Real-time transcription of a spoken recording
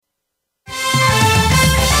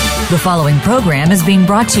The following program is being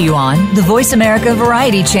brought to you on the Voice America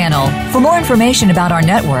Variety Channel. For more information about our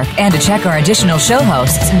network and to check our additional show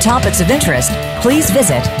hosts and topics of interest, please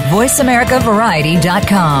visit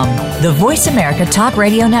voiceamericavariety.com. The Voice America Talk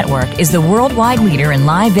Radio Network is the worldwide leader in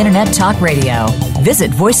live Internet talk radio.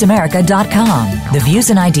 Visit voiceamerica.com. The views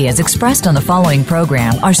and ideas expressed on the following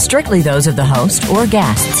program are strictly those of the host or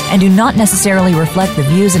guests and do not necessarily reflect the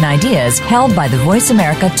views and ideas held by the Voice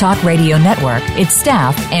America Talk Radio Network, its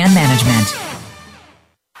staff, and management.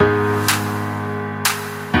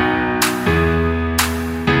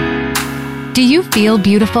 Do you feel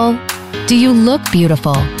beautiful? Do you look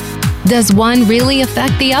beautiful? Does one really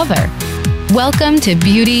affect the other? Welcome to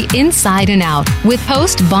Beauty Inside and Out with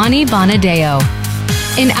host Bonnie Bonadeo.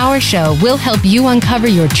 In our show, we'll help you uncover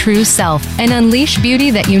your true self and unleash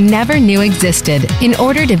beauty that you never knew existed in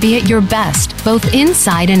order to be at your best, both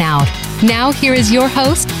inside and out. Now, here is your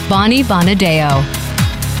host, Bonnie Bonadeo.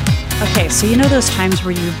 Okay, so you know those times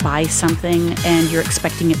where you buy something and you're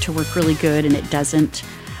expecting it to work really good and it doesn't?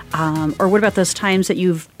 Or what about those times that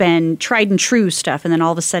you've been tried and true stuff and then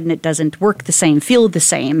all of a sudden it doesn't work the same, feel the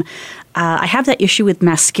same? I have that issue with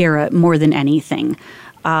mascara more than anything,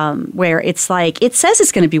 where it's like it says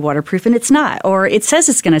it's going to be waterproof and it's not. Or it says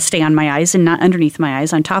it's going to stay on my eyes and not underneath my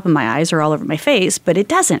eyes, on top of my eyes or all over my face, but it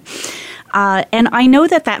doesn't. And I know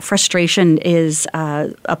that frustration is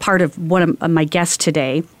a part of one of my guests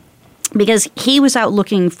today, because he was out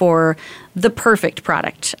looking for the perfect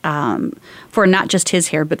product for not just his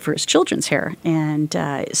hair, but for his children's hair. And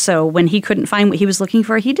so when he couldn't find what he was looking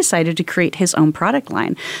for, he decided to create his own product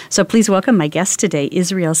line. So please welcome my guest today,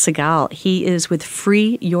 Israel Segal. He is with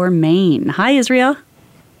Free Your Mane. Hi, Israel.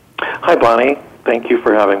 Hi, Bonnie. Thank you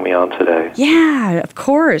for having me on today. Yeah, of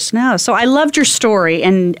course. No, so I loved your story,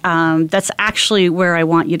 and that's actually where I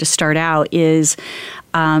want you to start out, is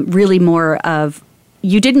really more of,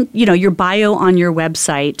 you didn't, your bio on your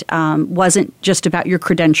website wasn't just about your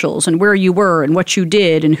credentials and where you were and what you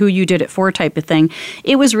did and who you did it for type of thing.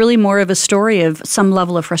 It was really more of a story of some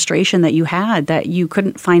level of frustration that you had, that you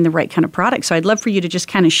couldn't find the right kind of product. So I'd love for you to just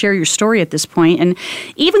kind of share your story at this point, and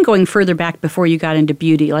even going further back before you got into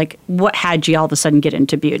beauty, like what had you all of a sudden get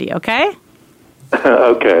into beauty, okay?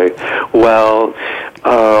 Okay. Well,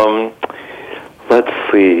 let's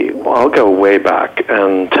see. Well, I'll go way back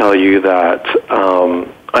and tell you that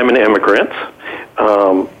I'm an immigrant.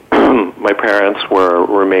 My parents were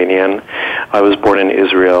Romanian. I was born in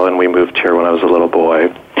Israel, and we moved here when I was a little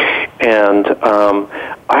boy. And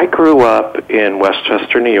I grew up in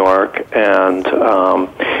Westchester, New York, and,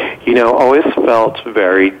 always felt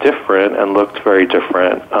very different and looked very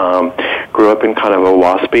different. Grew up in kind of a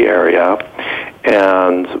waspy area,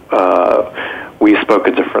 and we spoke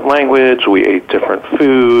a different language, we ate different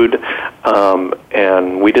food,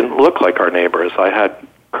 and we didn't look like our neighbors. I had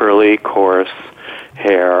curly, coarse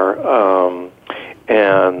hair,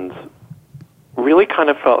 and really kind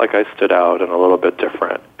of felt like I stood out and a little bit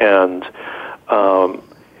different. And,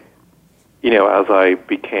 as I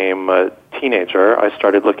became a teenager, I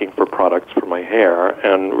started looking for products for my hair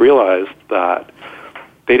and realized that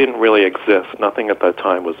they didn't really exist. Nothing at that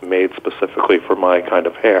time was made specifically for my kind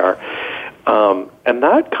of hair. And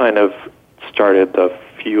that kind of started the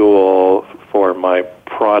fuel for my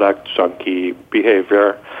product junkie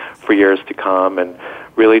behavior for years to come, and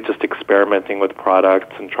really just experimenting with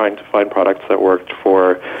products and trying to find products that worked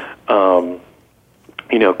for,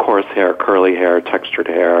 coarse hair, curly hair, textured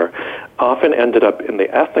hair. Often ended up in the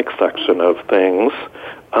ethnic section of things,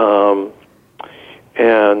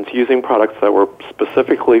 and using products that were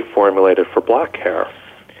specifically formulated for black hair.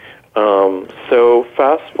 So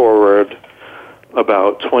fast forward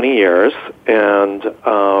about 20 years, and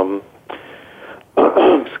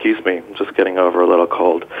excuse me, I'm just getting over a little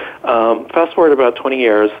cold. Fast forward about 20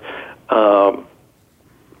 years,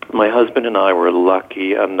 my husband and I were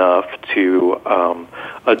lucky enough to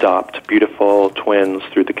adopt beautiful twins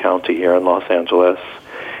through the county here in Los Angeles,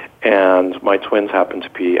 and my twins happened to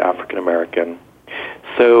be African American.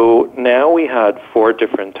 So now we had 4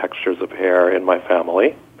 different textures of hair in my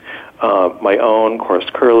family. My own, coarse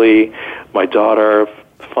curly, my daughter,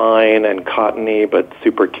 fine and cottony but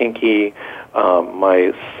super kinky.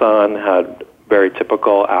 My son had very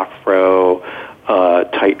typical afro,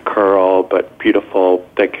 tight curl but beautiful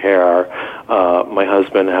thick hair. My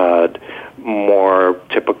husband had more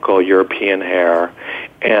typical European hair.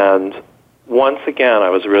 And once again, I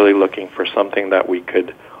was really looking for something that we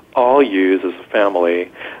could all use as a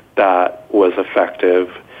family that was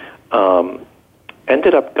effective.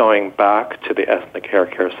 Ended up going back to the ethnic hair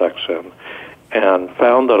care section and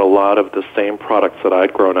found that a lot of the same products that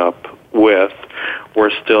I'd grown up with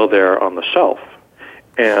were still there on the shelf.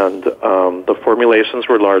 and the formulations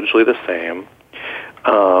were largely the same.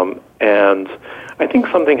 And I think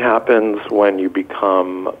something happens when you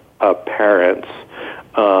become a parent,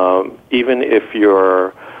 even if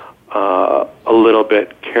you're a little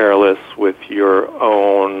bit careless with your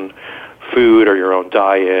own food or your own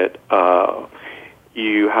diet.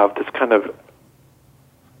 You have this kind of,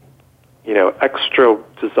 extra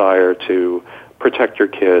desire to protect your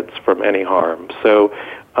kids from any harm. So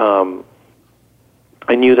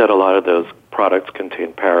I knew that a lot of those products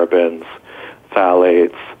contain parabens,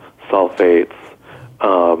 phthalates, sulfates,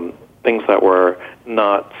 things that were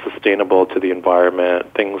not sustainable to the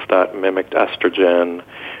environment, things that mimicked estrogen,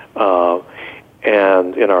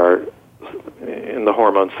 and in the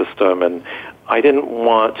hormone system. And I didn't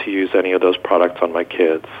want to use any of those products on my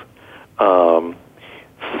kids.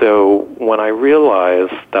 So when I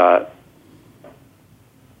realized that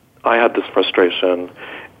I had this frustration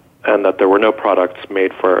and that there were no products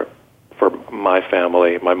made for my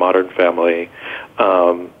family, my modern family,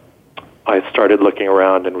 I started looking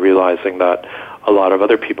around and realizing that a lot of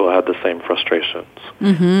other people had the same frustrations,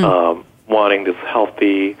 wanting this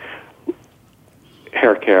healthy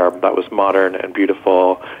hair care that was modern and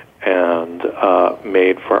beautiful and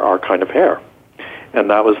made for our kind of hair. And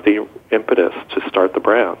that was the impetus to start the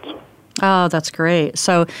brand. Oh, that's great.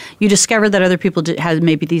 So you discovered that other people had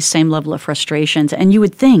maybe these same level of frustrations. And you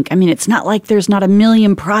would think, it's not like there's not a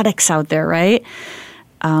million products out there, right?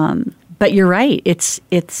 But you're right. It's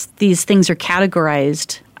these things are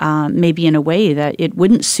categorized maybe in a way that it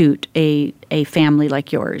wouldn't suit a family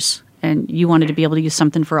like yours. And you wanted to be able to use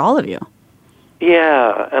something for all of you.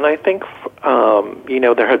 Yeah, and I think,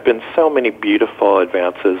 there had been so many beautiful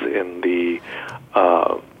advances in the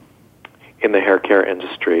hair care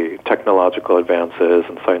industry, technological advances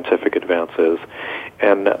and scientific advances,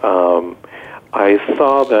 and I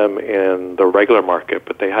saw them in the regular market,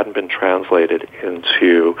 but they hadn't been translated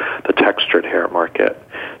into the textured hair market.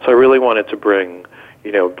 So I really wanted to bring,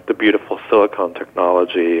 the beautiful silicone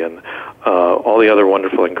technology and all the other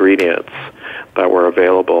wonderful ingredients that were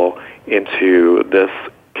available into this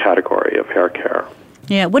category of hair care.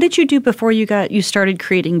 Yeah. What did you do before you started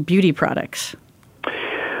creating beauty products?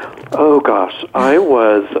 Oh gosh, I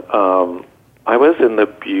was in the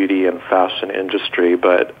beauty and fashion industry,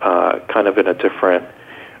 but kind of in a different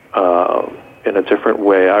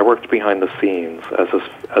way. I worked behind the scenes as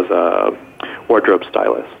a wardrobe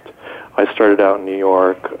stylist. I started out in New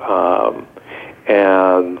York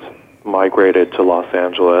and migrated to Los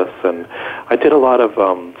Angeles, and I did a lot of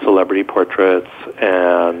celebrity portraits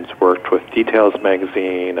and worked with Details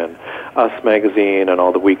magazine and Us magazine and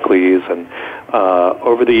all the weeklies, and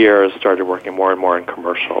over the years started working more and more in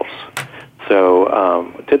commercials. So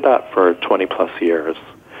did that for 20 plus years.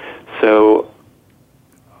 So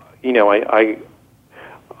I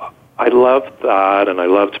loved that, and I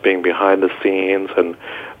loved being behind the scenes, and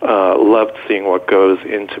loved seeing what goes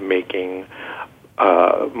into making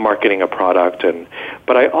marketing a product.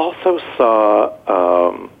 But I also saw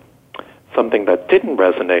something that didn't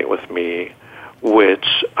resonate with me,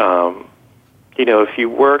 which, if you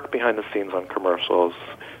work behind the scenes on commercials,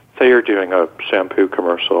 say you're doing a shampoo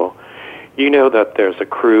commercial, that there's a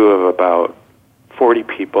crew of about 40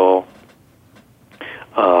 people.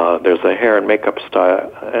 There's a hair and makeup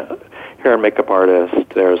artist.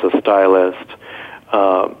 There's a stylist.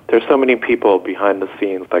 There's so many people behind the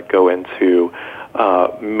scenes that go into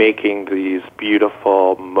making these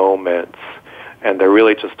beautiful moments, and they're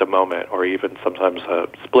really just a moment, or even sometimes a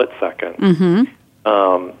split second. Mm-hmm.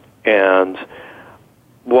 And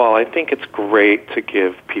while I think it's great to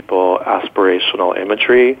give people aspirational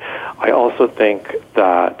imagery, I also think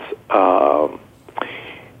that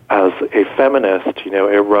as a feminist,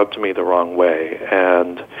 it rubbed me the wrong way.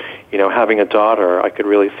 And, having a daughter, I could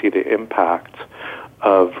really see the impact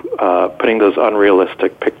of putting those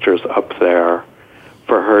unrealistic pictures up there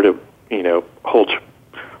for her to,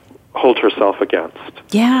 hold herself against.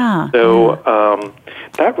 Yeah. So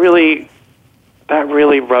that really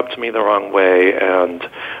rubbed me the wrong way, and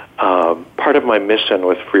part of my mission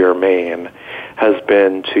with Freer Maine has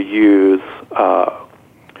been to use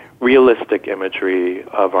realistic imagery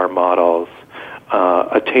of our models,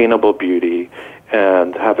 attainable beauty,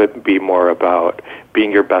 and have it be more about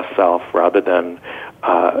being your best self rather than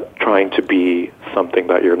trying to be something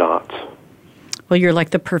that you're not. Well, you're like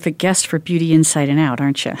the perfect guest for Beauty Inside and Out,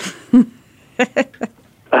 aren't you?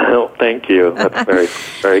 Oh, thank you. That's very,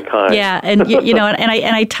 very kind. Yeah, and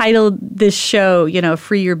I titled this show,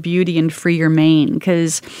 Free Your Beauty and Free Your Mane,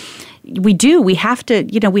 because we have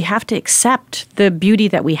to accept the beauty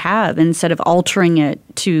that we have instead of altering it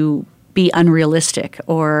to be unrealistic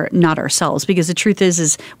or not ourselves, because the truth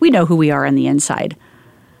is we know who we are on the inside.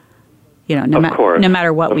 No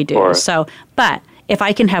matter what we do. So, but if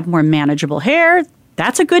I can have more manageable hair,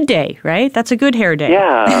 that's a good day, right? That's a good hair day.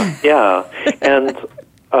 Yeah. And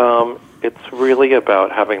it's really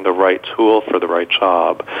about having the right tool for the right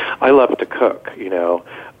job. I love to cook,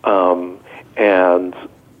 and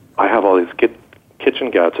I have all these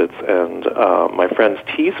kitchen gadgets, and my friends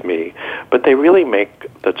tease me, but they really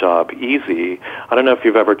make the job easy. I don't know if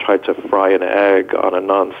you've ever tried to fry an egg on a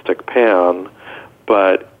nonstick pan,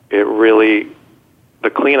 but it really, the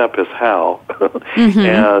cleanup is hell.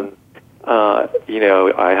 And,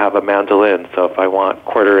 I have a mandolin, so if I want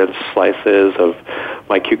quarter-inch slices of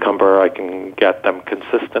my cucumber, I can get them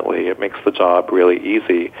consistently. It makes the job really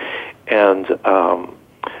easy. And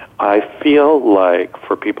I feel like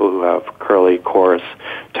for people who have curly, coarse,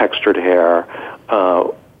 textured hair,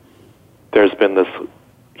 there's been this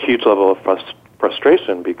huge level of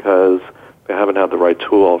frustration because they haven't had the right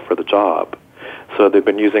tool for the job. So they've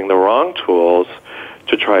been using the wrong tools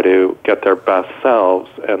to try to get their best selves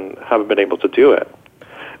and haven't been able to do it.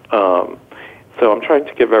 So I'm trying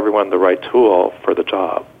to give everyone the right tool for the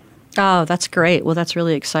job. Oh, that's great. Well, that's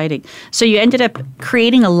really exciting. So you ended up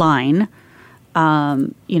creating a line,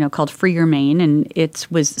 called Free Your Mane, and it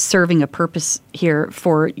was serving a purpose here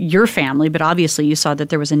for your family, but obviously you saw that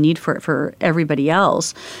there was a need for it for everybody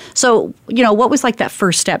else. So, what was like that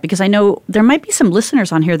first step? Because I know there might be some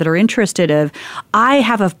listeners on here that are interested of, I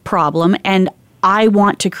have a problem and I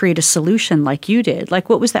want to create a solution like you did. Like,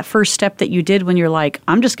 what was that first step that you did when you're like,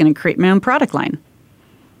 I'm just going to create my own product line?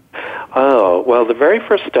 Oh, well, the very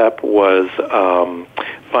first step was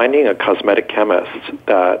finding a cosmetic chemist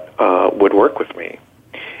that would work with me.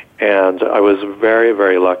 And I was very,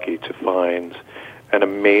 very lucky to find an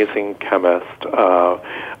amazing chemist.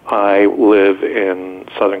 I live in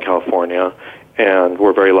Southern California, and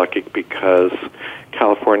we're very lucky because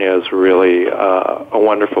California is really a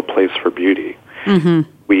wonderful place for beauty. Mm-hmm.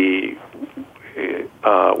 We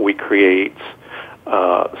create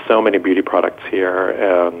so many beauty products here,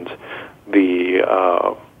 and the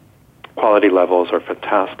quality levels are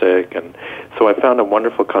fantastic. And so I found a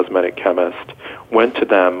wonderful cosmetic chemist, went to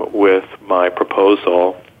them with my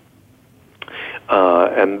proposal,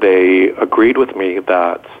 and they agreed with me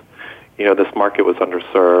that, this market was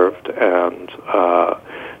underserved, and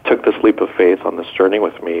took this leap of faith on this journey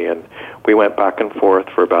with me. And we went back and forth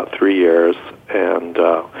for about 3 years, and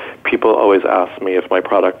people always ask me if my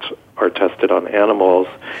products are tested on animals,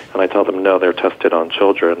 and I tell them no, they're tested on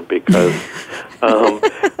children, because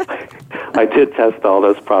I did test all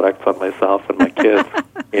those products on myself and my kids,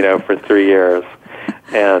 for 3 years,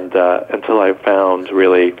 and until I found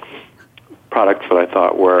really products that I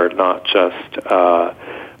thought were not just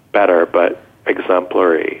better, but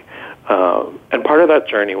exemplary. And part of that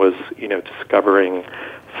journey was, discovering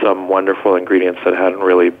some wonderful ingredients that hadn't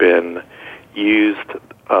really been used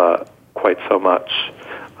quite so much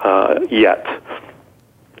yet,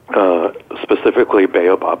 specifically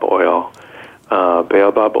baobab oil.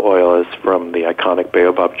 Baobab oil is from the iconic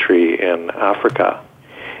baobab tree in Africa,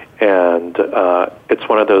 and it's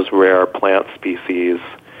one of those rare plant species,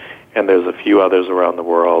 and there's a few others around the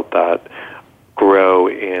world that grow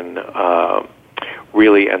in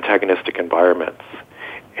really antagonistic environments.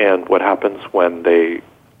 And what happens when they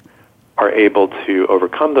are able to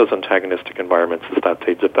overcome those antagonistic environments is that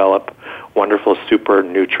they develop wonderful super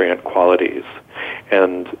nutrient qualities.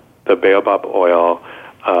 And the baobab oil,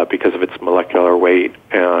 because of its molecular weight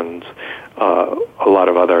and a lot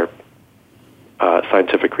of other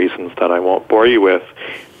scientific reasons that I won't bore you with,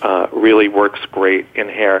 really works great in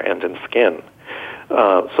hair and in skin.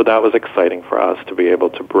 So that was exciting for us to be able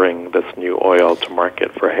to bring this new oil to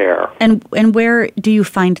market for hair. And where do you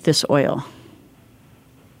find this oil?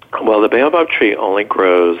 Well, the baobab tree only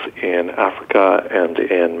grows in Africa and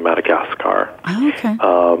in Madagascar. Oh, okay.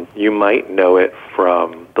 You might know it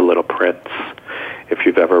from The Little Prince, if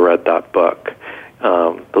you've ever read that book.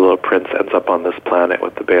 The Little Prince ends up on this planet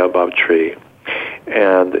with the baobab tree.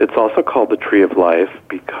 And it's also called the Tree of Life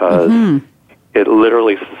because it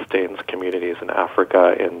literally sustains communities in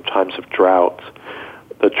Africa in times of drought.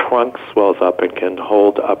 The trunk swells up and can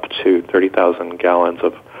hold up to 30,000 gallons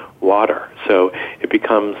of water. So it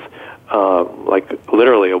becomes like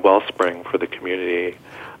literally a wellspring for the community.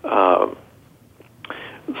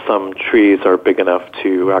 Some trees are big enough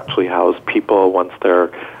to actually house people once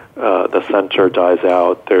the center dies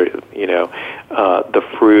out. The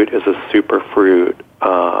fruit is a super fruit.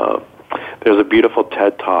 There's a beautiful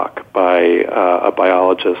TED Talk by a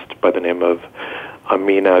biologist by the name of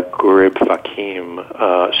Amina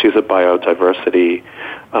Gurib-Fakim. She's a biodiversity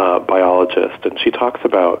biologist, and she talks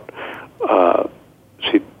about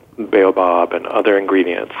baobab and other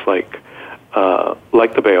ingredients like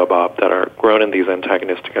the baobab that are grown in these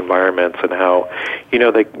antagonistic environments, and how,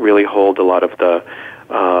 they really hold a lot of the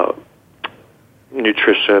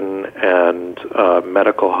nutrition and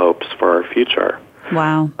medical hopes for our future.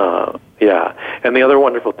 Wow. Yeah, and the other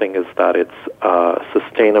wonderful thing is that it's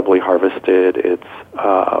sustainably harvested.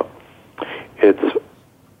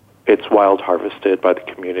 It's wild harvested by the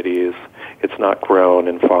communities. It's not grown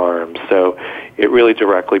in farms, so it really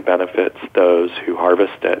directly benefits those who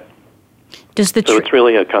harvest it. So it's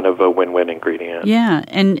really a kind of a win-win ingredient. Yeah,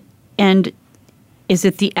 and is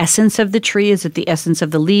it the essence of the tree? Is it the essence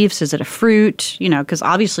of the leaves? Is it a fruit? Because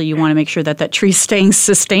obviously you want to make sure that tree's staying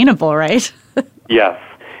sustainable, right? Yes.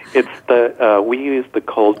 It's we use the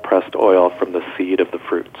cold pressed oil from the seed of the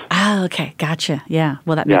fruit. Oh, okay, gotcha. Yeah,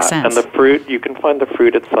 well, that makes sense. And the fruit, you can find the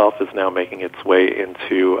fruit itself is now making its way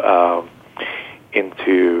into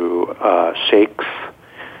shakes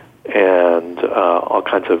and all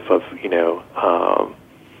kinds of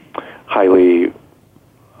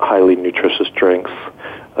highly nutritious drinks,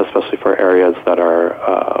 especially for areas that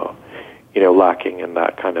are lacking in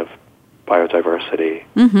that kind of biodiversity.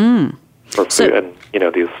 Mm-hmm. For food, and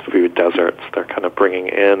these food deserts, they're kind of bringing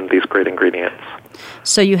in these great ingredients.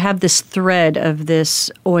 So you have this thread of this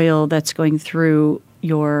oil that's going through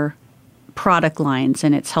your product lines,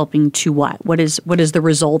 and it's helping to what? What is the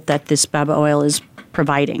result that this baba oil is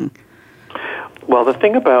providing? Well, the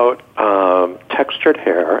thing about textured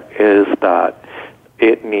hair is that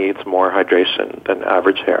it needs more hydration than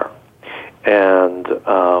average hair, and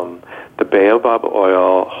the baobab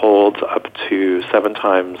oil holds up to 7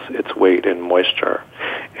 times its weight in moisture,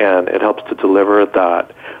 and it helps to deliver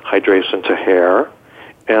that hydration to hair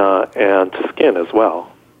and to skin as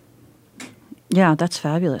well. Yeah, that's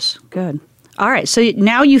fabulous. Good. All right, so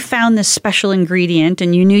now you found this special ingredient,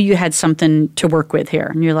 and you knew you had something to work with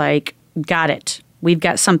here, and you're like, got it. We've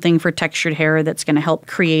got something for textured hair that's going to help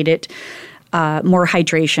create it, more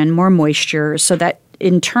hydration, more moisture, so that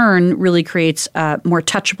in turn really creates more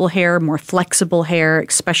touchable hair, more flexible hair,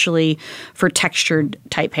 especially for textured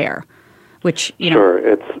type hair, which, Sure,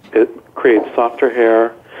 it creates softer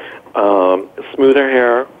hair, smoother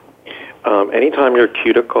hair. Anytime your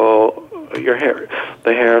cuticle, the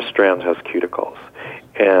hair strand has cuticles.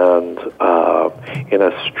 And in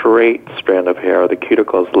a straight strand of hair, the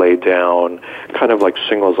cuticles lay down kind of like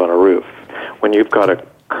shingles on a roof. When you've got a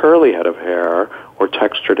curly head of hair or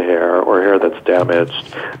textured hair or hair that's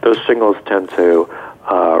damaged, those shingles tend to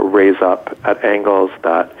raise up at angles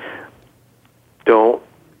that don't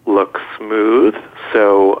look smooth.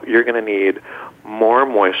 So you're going to need more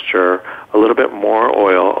moisture, a little bit more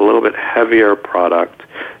oil, a little bit heavier product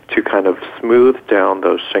to kind of smooth down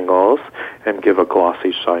those shingles and give a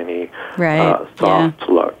glossy, shiny, soft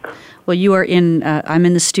look. Well, you are I'm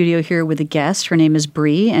in the studio here with a guest. Her name is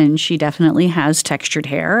Bree, and she definitely has textured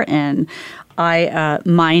hair. And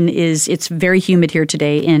it's very humid here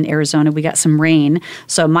today in Arizona. We got some rain,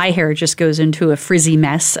 so my hair just goes into a frizzy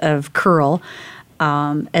mess of curl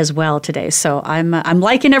as well today. So I'm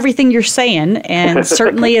liking everything you're saying, and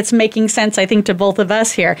certainly it's making sense, I think, to both of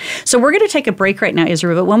us here. So we're going to take a break right now,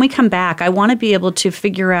 Israel, but when we come back, I want to be able to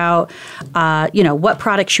figure out, what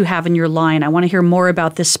products you have in your line. I want to hear more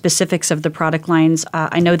about the specifics of the product lines.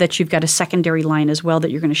 I know that you've got a secondary line as well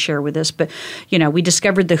that you're going to share with us, but, we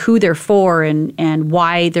discovered the who they're for and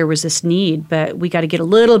why there was this need, but we got to get a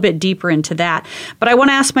little bit deeper into that. But I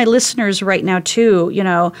want to ask my listeners right now, too,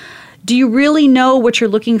 do you really know what you're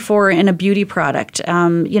looking for in a beauty product?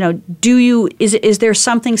 Is there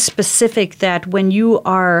something specific that when you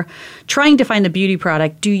are trying to find the beauty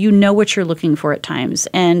product, do you know what you're looking for at times?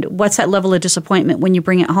 And what's that level of disappointment when you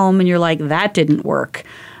bring it home and you're like, that didn't work?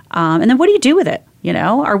 And then what do you do with it?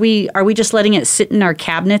 Are we just letting it sit in our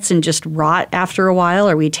cabinets and just rot after a while?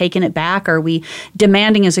 Are we taking it back? Are we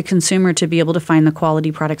demanding as a consumer to be able to find the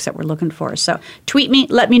quality products that we're looking for? So tweet me,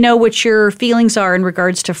 let me know what your feelings are in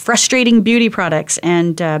regards to frustrating beauty products.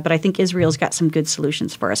 But I think Israel's got some good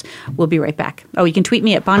solutions for us. We'll be right back. Oh, you can tweet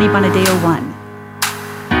me at Bonnie Bonadeo 1.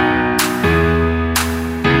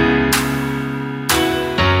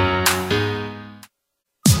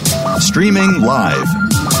 Streaming live,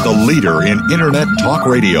 the leader in Internet talk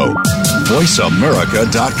radio,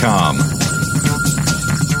 voiceamerica.com.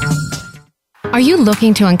 Are you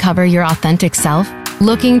looking to uncover your authentic self?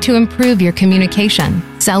 Looking to improve your communication,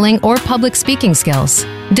 selling, or public speaking skills?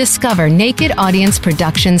 Discover Naked Audience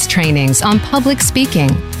Productions trainings on public speaking,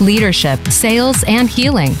 leadership, sales, and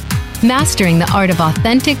healing. Mastering the art of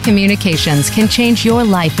authentic communications can change your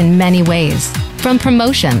life in many ways. From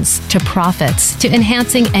promotions to profits to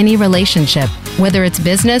enhancing any relationship, whether it's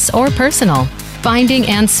business or personal, finding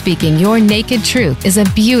and speaking your naked truth is a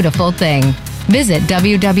beautiful thing. Visit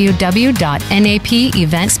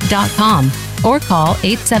www.napevents.com or call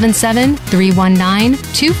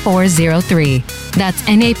 877-319-2403. That's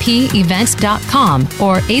napevents.com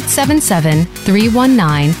or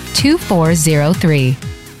 877-319-2403.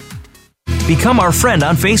 Become our friend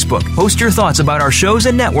on Facebook. Post your thoughts about our shows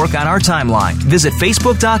and network on our timeline. Visit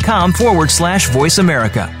facebook.com/Voice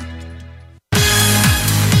America.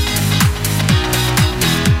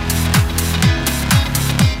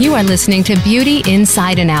 You are listening to Beauty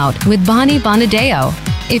Inside and Out with Bonnie Bonadeo.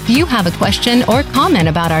 If you have a question or comment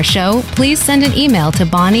about our show, please send an email to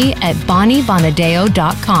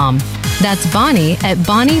bonnie@bonniebonadeo.com. That's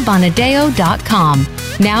bonnie@bonniebonadeo.com.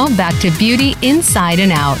 Now back to Beauty Inside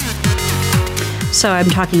and Out. So I'm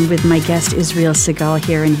talking with my guest, Israel Segal,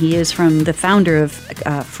 here, and he is from the founder of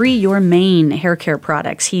Free Your Mane hair care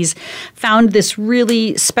products. He's found this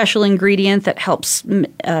really special ingredient that helps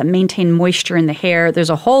maintain moisture in the hair. There's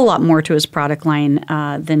a whole lot more to his product line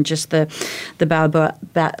than just the baobab.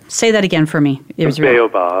 Say that again for me, Israel.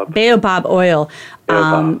 Baobab oil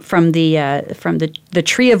from the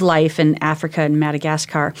tree of life in Africa and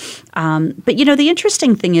Madagascar. But the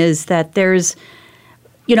interesting thing is that there's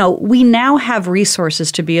we now have resources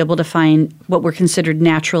to be able to find what were considered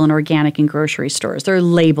natural and organic in grocery stores. They're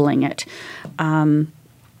labeling it.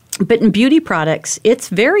 But in beauty products, it's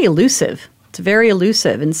very elusive. It's very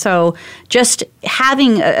elusive. And so just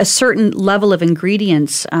having a certain level of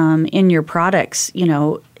ingredients in your products,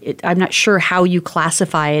 I'm not sure how you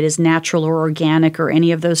classify it as natural or organic or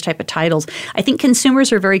any of those type of titles. I think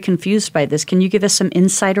consumers are very confused by this. Can you give us some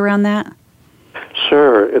insight around that?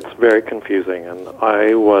 Sure, it's very confusing, and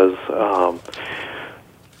I was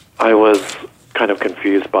kind of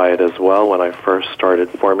confused by it as well when I first started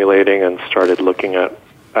formulating and started looking at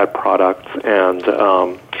products. And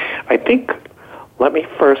I think, let me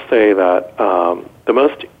first say that the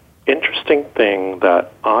most interesting thing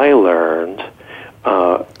that I learned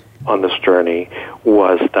on this journey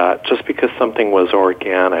was that just because something was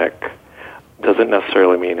organic doesn't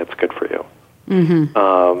necessarily mean it's good for you.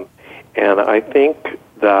 Mm-hmm. And I think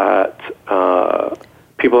that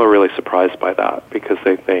people are really surprised by that because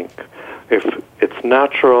they think if it's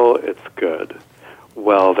natural, it's good.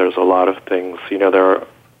 Well, there's a lot of things.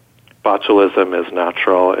 Botulism is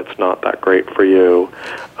natural. It's not that great for you.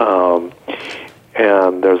 And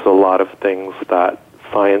there's a lot of things that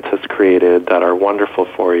scientists created that are wonderful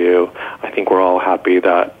for you. I think we're all happy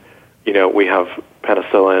that, we have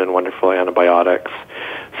penicillin and wonderful antibiotics.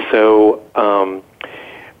 So,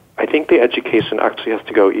 I think the education actually has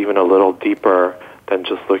to go even a little deeper than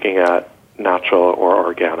just looking at natural or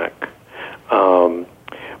organic.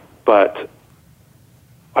 But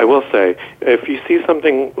I will say, if you see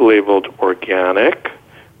something labeled organic,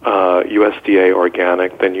 USDA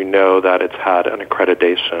organic, then you know that it's had an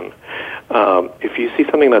accreditation. If you see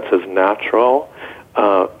something that says natural,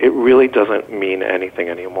 it really doesn't mean anything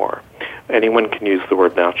anymore. Anyone can use the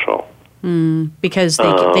word natural. Because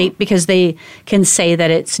they can say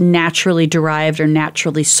that it's naturally derived or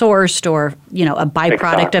naturally sourced or a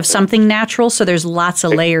byproduct of something natural. So there's lots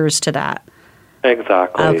of layers to that.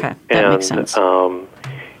 Exactly. Okay, that makes sense.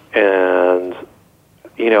 And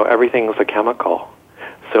everything's a chemical.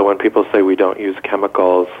 So when people say we don't use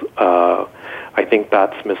chemicals, I think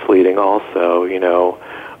that's misleading. Also,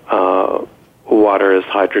 water is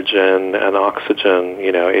hydrogen and oxygen.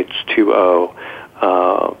 H2O.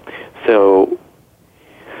 So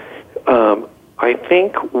I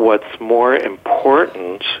think what's more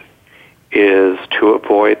important is to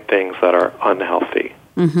avoid things that are unhealthy.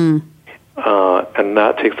 Mm-hmm. And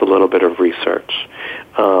that takes a little bit of research.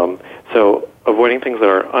 So avoiding things that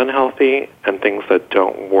are unhealthy and things that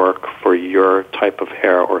don't work for your type of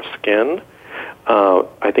hair or skin,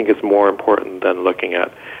 I think is more important than looking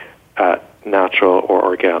at natural or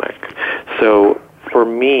organic. So for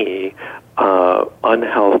me,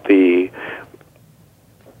 unhealthy,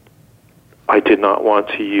 I did not want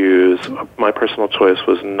to use, my personal choice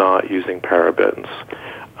was not using parabens.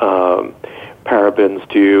 Parabens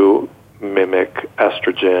do mimic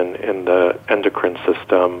estrogen in the endocrine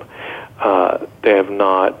system. They have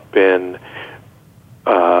not been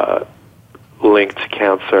linked to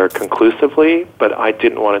cancer conclusively, but I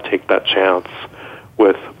didn't want to take that chance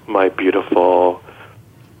with my beautiful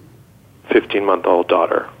 15-month-old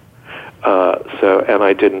daughter. And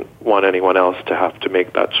I didn't want anyone else to have to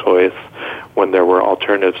make that choice when there were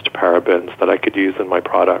alternatives to parabens that I could use in my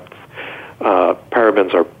products.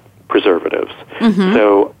 Parabens are preservatives.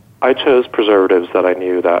 So I chose preservatives that I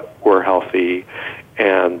knew that were healthy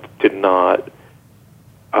and did not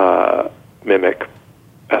mimic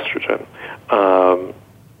estrogen.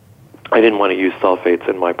 I didn't want to use sulfates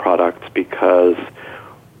in my products because,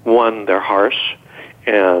 one, they're harsh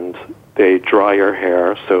and they dry your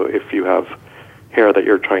hair. So if you have hair that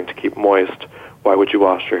you're trying to keep moist, why would you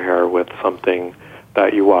wash your hair with something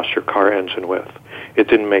that you wash your car engine with? It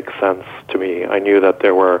didn't make sense to me. I knew that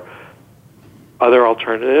there were other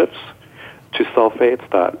alternatives to sulfates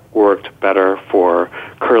that worked better for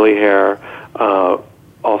curly hair.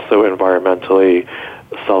 Also, environmentally,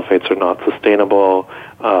 sulfates are not sustainable.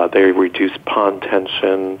 They reduce pond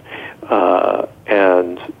tension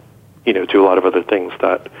and, do a lot of other things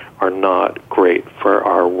that are not great for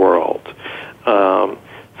our world.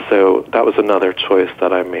 So that was another choice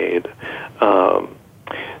that I made.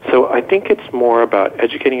 So I think it's more about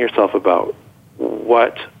educating yourself about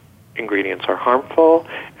what ingredients are harmful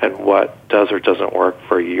and what does or doesn't work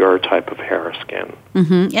for your type of hair or skin.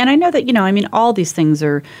 Mm-hmm. And I know that, all these things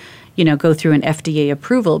are, go through an FDA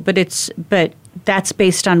approval, but that's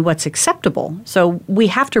based on what's acceptable. So we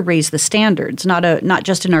have to raise the standards, not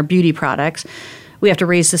just in our beauty products. We have to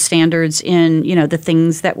raise the standards in, the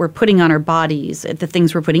things that we're putting on our bodies, the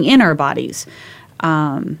things we're putting in our bodies.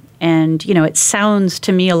 And, it sounds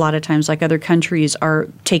to me a lot of times like other countries are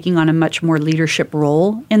taking on a much more leadership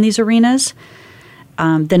role in these arenas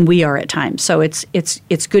than we are at times. So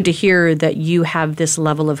it's good to hear that you have this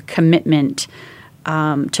level of commitment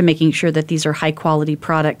to making sure that these are high-quality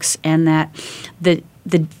products and that the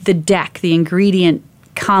deck, the ingredient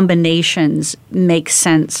combinations make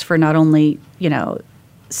sense for not only,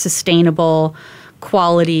 sustainable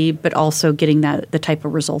quality, but also getting the type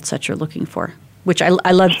of results that you're looking for. Which I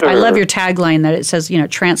love. Sure. I love your tagline that it says,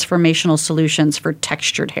 transformational solutions for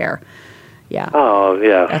textured hair. Yeah. Oh,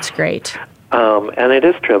 yeah. That's great. And it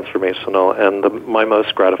is transformational. And my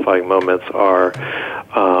most gratifying moments are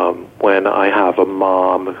when I have a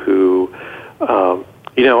mom who,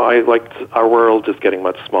 our world is getting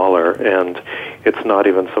much smaller, and it's not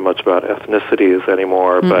even so much about ethnicities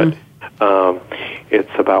anymore, but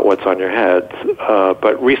it's about what's on your head.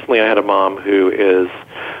 But recently I had a mom who is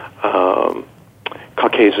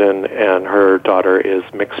Caucasian, and her daughter is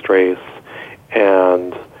mixed race,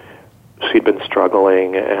 and she'd been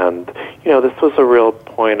struggling, and this was a real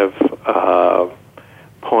point of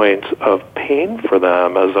pain for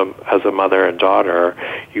them as a mother and daughter.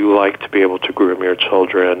 You like to be able to groom your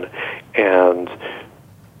children, and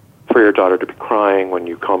for your daughter to be crying when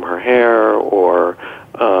you comb her hair, or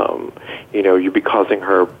you be causing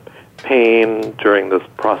her pain during this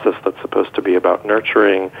process that's supposed to be about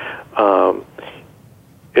nurturing.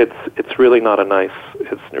 It's really not a nice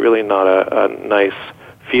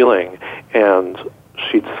feeling. And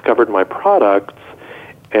she discovered my products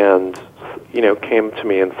and came to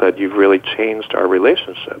me and said, "You've really changed our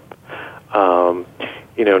relationship."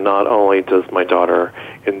 Not only does my daughter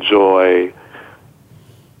enjoy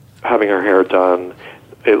having her hair done,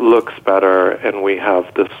 it looks better, and we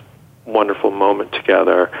have this wonderful moment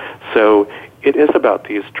together. So it is about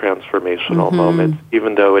these transformational moments,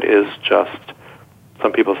 even though it is just,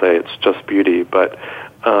 some people say it's just beauty, but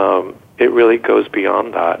it really goes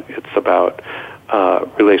beyond that. It's about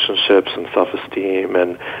relationships and self-esteem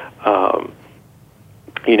and,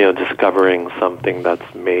 discovering something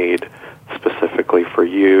that's made specifically for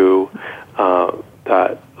you,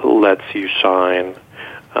 that lets you shine.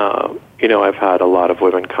 I've had a lot of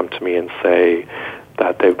women come to me and say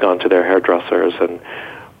that they've gone to their hairdressers and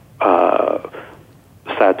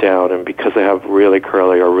sat down, and because they have really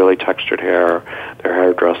curly or really textured hair, their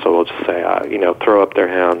hairdresser will just say, throw up their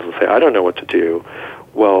hands and say, "I don't know what to do."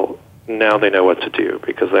 Well, now they know what to do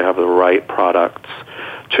because they have the right products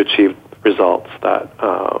to achieve results that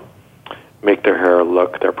make their hair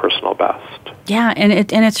look their personal best. Yeah, and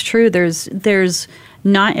it's true. There's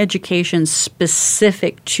not education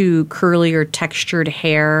specific to curly or textured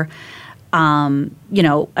hair.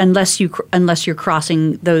 Unless you're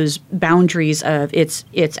crossing those boundaries of it's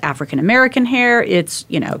African American hair, it's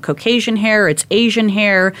Caucasian hair, it's Asian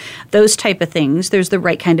hair, those type of things. There's the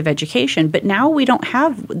right kind of education, but now we don't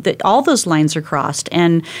have all those lines are crossed,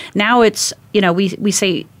 and now it's we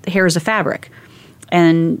say hair is a fabric,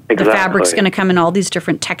 and exactly. The fabric's going to come in all these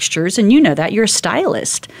different textures, and that you're a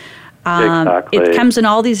stylist. Exactly. It comes in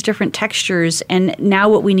all these different textures, and now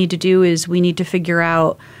what we need to do is we need to figure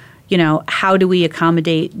out. How do we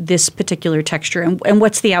accommodate this particular texture, and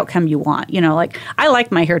what's the outcome you want? I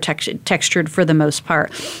like my hair textured for the most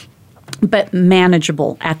part, but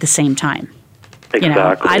manageable at the same time. You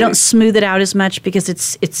know, I don't smooth it out as much because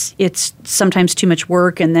it's sometimes too much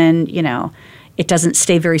work, and then, you know, it doesn't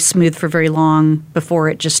stay very smooth for very long before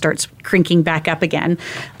it just starts crinking back up again.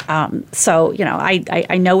 So, you know,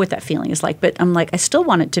 I know what that feeling is like, but I'm like, I still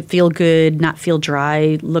want it to feel good, not feel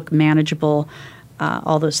dry, look manageable,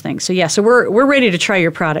 all those things. So, yeah, so we're ready to try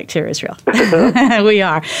your product here, Israel. We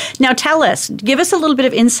are. Now, tell us, give us a little bit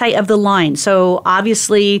of insight of the line. So,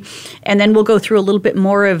 obviously, and then we'll go through a little bit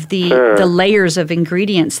more of the layers of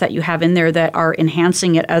ingredients that you have in there that are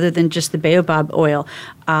enhancing it other than just the baobab oil.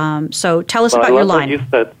 So, tell us about your line.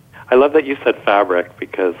 I love that you said fabric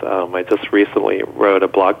because I just recently wrote a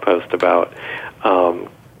blog post about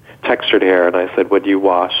textured hair, and I said, would you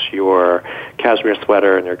wash your cashmere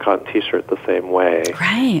sweater and your cotton T-shirt the same way?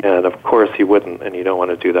 Right. And of course you wouldn't, and you don't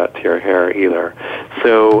want to do that to your hair either.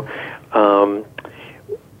 So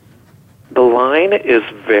the line is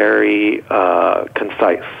very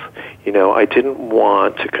concise. You know, I didn't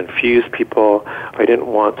want to confuse people. I didn't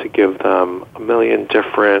want to give them a million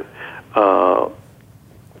different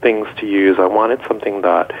things to use. I wanted something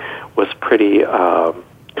that was pretty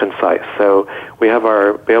concise. So we have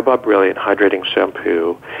our Baobab Brilliant Hydrating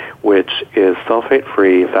Shampoo, which is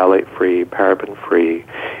sulfate-free, phthalate-free, paraben-free.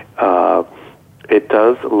 It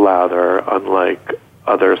does lather, unlike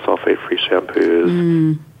other sulfate-free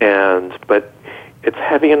shampoos, but it's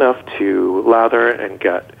heavy enough to lather and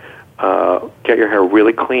get your hair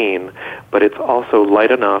really clean, but it's also light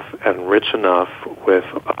enough and rich enough with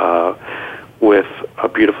a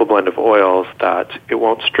beautiful blend of oils that it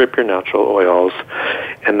won't strip your natural oils,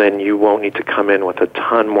 and then you won't need to come in with a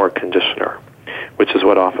ton more conditioner, which is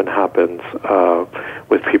what often happens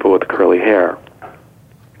with people with curly hair.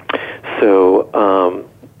 So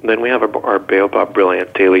then we have our Baobab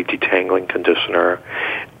Brilliant Daily Detangling Conditioner,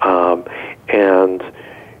 and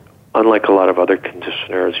unlike a lot of other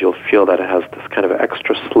conditioners, you'll feel that it has this kind of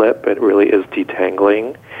extra slip. It really is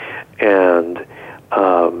detangling, and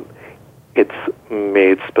it's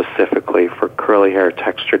made specifically for curly hair,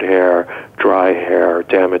 textured hair, dry hair,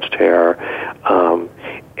 damaged hair,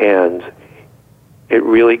 and it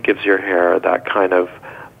really gives your hair that kind of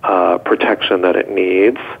protection that it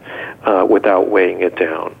needs without weighing it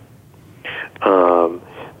down.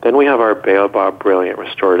 Then we have our Baobab Brilliant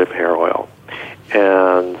Restorative Hair Oil,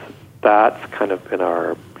 and that's kind of been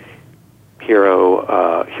our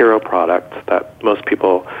hero product that most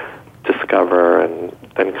people discover and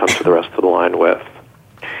then come to the rest of the line with.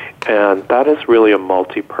 And that is really a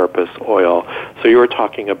multi-purpose oil. So you were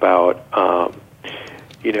talking about,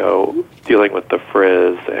 dealing with the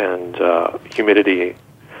frizz and humidity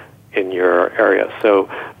in your area. So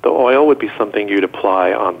the oil would be something you'd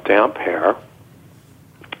apply on damp hair,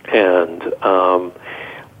 and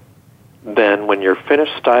then when you're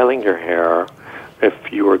finished styling your hair, if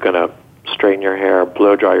you were going to straighten your hair,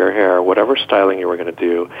 blow dry your hair, whatever styling you were going to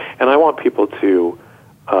do, and I want people to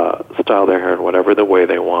style their hair in whatever the way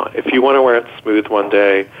they want. If you want to wear it smooth one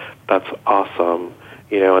day, that's awesome,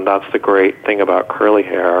 and that's the great thing about curly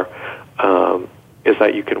hair, is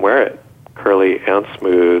that you can wear it curly and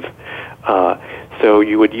smooth. So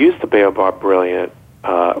you would use the Baobab Brilliant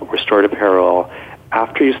Restorative Hair Oil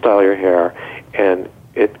after you style your hair, and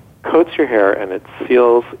it coats your hair and it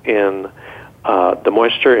seals in the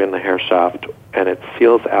moisture in the hair shaft, and it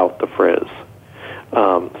seals out the frizz.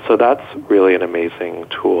 So that's really an amazing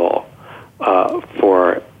tool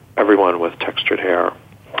for everyone with textured hair.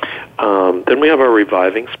 Then we have our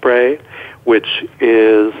Reviving Spray, which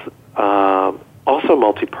is also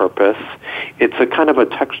multi-purpose. It's a kind of a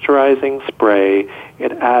texturizing spray.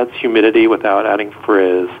 It adds humidity without adding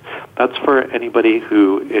frizz. That's for anybody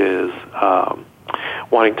who is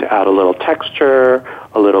wanting to add a little texture,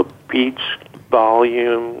 a little beach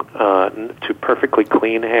volume to perfectly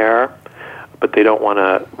clean hair, but they don't want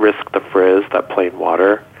to risk the frizz that plain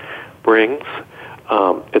water brings.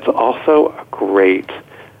 It's also a great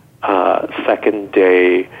second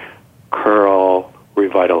day curl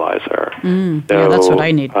revitalizer. Yeah, that's what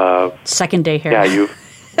I need. Second day hair.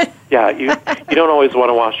 Yeah, you don't always want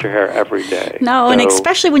to wash your hair every day. No, and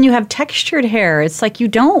especially when you have textured hair, it's like you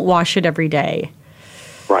don't wash it every day.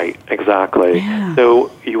 Right, exactly. Yeah. So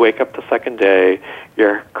you wake up the second day,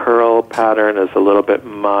 your curl pattern is a little bit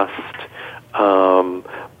mussed,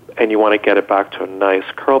 and you want to get it back to a nice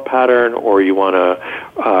curl pattern, or you want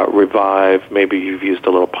to revive. Maybe you've used a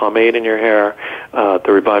little pomade in your hair.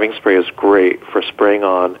 The Reviving Spray is great for spraying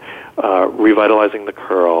on, revitalizing the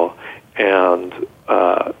curl, and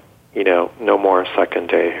no more second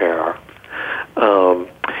day hair.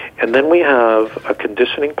 And then we have a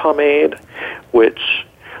conditioning pomade, which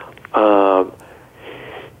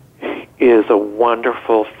is a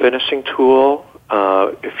wonderful finishing tool.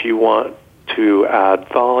 if you want to add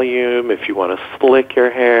volume, if you want to slick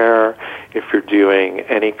your hair, if you're doing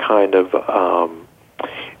any kind of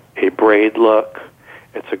a braid look,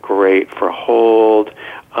 it's a great for hold.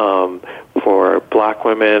 For black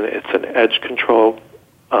women, it's an edge control,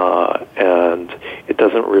 and it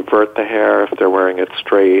doesn't revert the hair if they're wearing it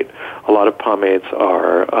straight. A lot of pomades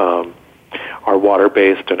are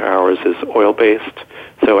water-based, and ours is oil-based,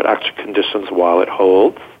 so it actually conditions while it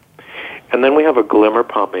holds. And then we have a glimmer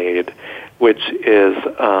pomade, which is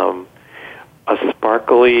a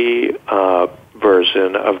sparkly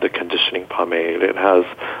version of the conditioning pomade. It has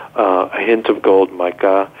a hint of gold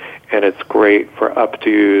mica, and it's great for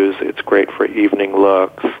updos. It's great for evening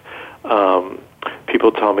looks.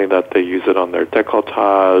 People tell me that they use it on their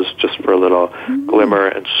décolletage just for a little glimmer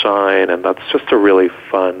and shine, and that's just a really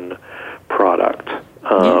fun product.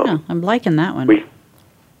 Yeah, I'm liking that one.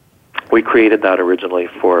 We created that originally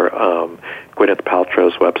for Gwyneth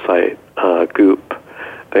Paltrow's website, Goop.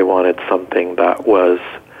 They wanted something that was,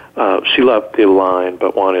 she loved the line,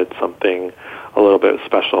 but wanted something a little bit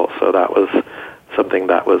special, so that was something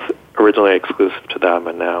that was originally exclusive to them,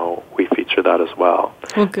 and now we feature that as well.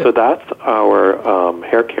 Well, good. So that's our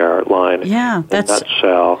hair care line in a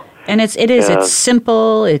nutshell. And it's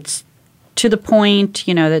simple, it's to the point,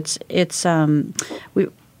 it's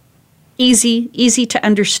easy to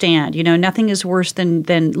understand. Nothing is worse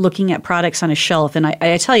than looking at products on a shelf. And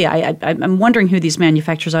I tell you, I'm wondering who these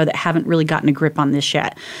manufacturers are that haven't really gotten a grip on this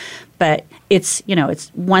yet. But it's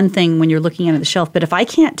one thing when you're looking at the shelf. But if I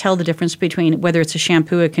can't tell the difference between whether it's a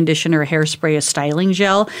shampoo, a conditioner, a hairspray, a styling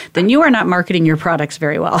gel, then you are not marketing your products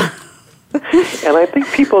very well. And I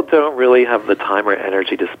think people don't really have the time or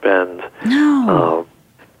energy to spend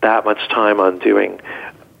that much time on doing,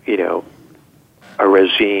 a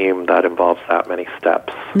regime that involves that many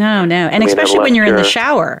steps. No. And especially when you're in the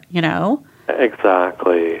shower,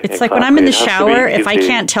 Exactly. It's like when I'm in the shower, if I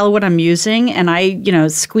can't tell what I'm using and I,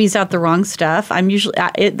 squeeze out the wrong stuff, I'm usually,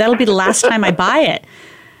 that'll be the last time I buy it,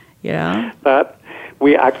 That,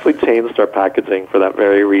 we actually changed our packaging for that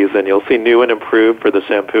very reason. You'll see new and improved for the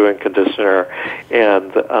shampoo and conditioner.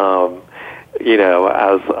 And,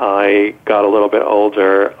 as I got a little bit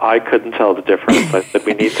older, I couldn't tell the difference. I said,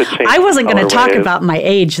 we need to change. I wasn't going to talk about my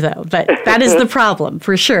age, though, but that is the problem,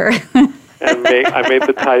 for sure. And I made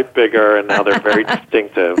the type bigger, and now they're very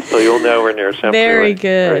distinctive. So you'll know we're near shampoo. Very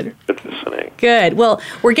good. Conditioning. Good. Well,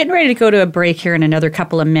 we're getting ready to go to a break here in another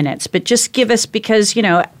couple of minutes, but just give us, because,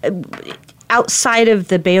 outside of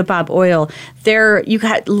the baobab oil, you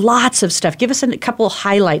got lots of stuff. Give us a couple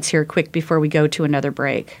highlights here quick before we go to another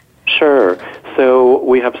break. Sure. So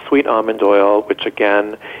we have sweet almond oil, which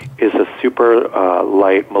again is a super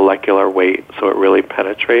light molecular weight, so it really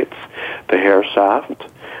penetrates the hair shaft.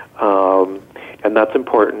 And that's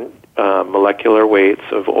important. Molecular weights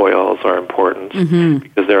of oils are important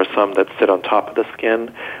because there are some that sit on top of the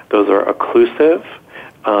skin. Those are occlusive,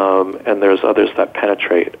 and there's others that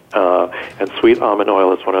penetrate. And sweet almond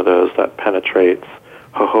oil is one of those that penetrates.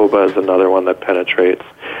 Jojoba is another one that penetrates.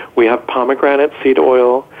 We have pomegranate seed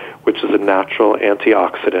oil, which is a natural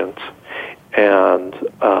antioxidant, and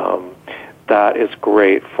that is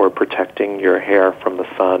great for protecting your hair from the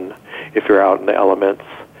sun if you're out in the elements.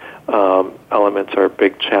 Elements are a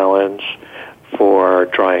big challenge for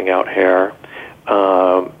drying out hair.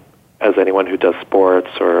 As anyone who does sports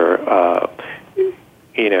or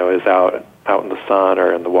is out in the sun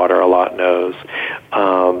or in the water a lot knows.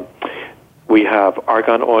 We have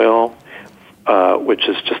argan oil, which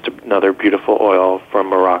is just another beautiful oil from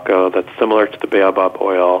Morocco that's similar to the baobab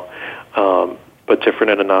oil, but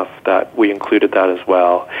different enough that we included that as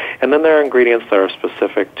well. And then there are ingredients that are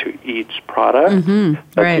specific to each product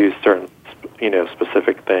that do certain,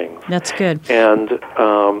 specific things. That's good. And,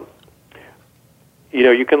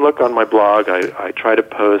 you can look on my blog. I try to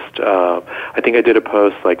post, I think I did a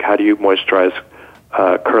post like, how do you moisturize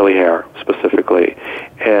curly hair specifically?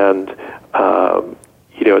 And,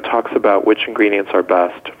 it talks about which ingredients are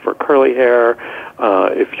best for curly hair.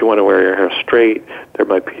 If you want to wear your hair straight, there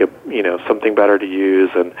might be something better to use.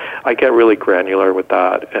 And I get really granular with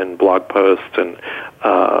that and blog posts and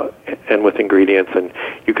with ingredients. And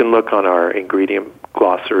you can look on our ingredient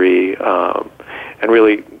glossary and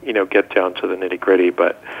really get down to the nitty gritty.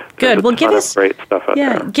 But good. Well, give us great stuff out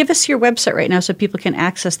there. Give us your website right now so people can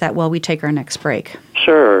access that while we take our next break.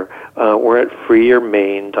 Sure. We're at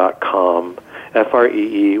freeyourmane.com.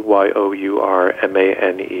 FREEYOURMANE,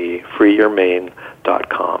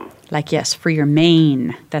 freeyourmane.com. Like, yes, for your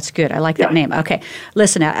mane. That's good. I like that name. Okay.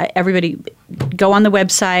 Listen, everybody, go on the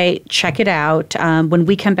website, check it out. When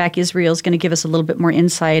we come back, Israel's going to give us a little bit more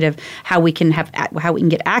insight of how we can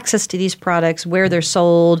get access to these products, where they're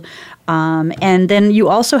sold, and then you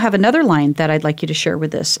also have another line that I'd like you to share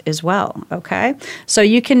with us as well. Okay, so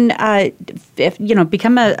you can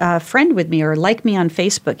become a friend with me or like me on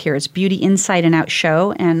Facebook. Here it's Beauty Inside and Out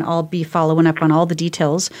Show, and I'll be following up on all the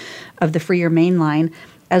details of the Free Your Mane line,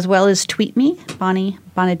 as well as tweet me, Bonnie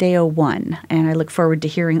Bonadeo 1, and I look forward to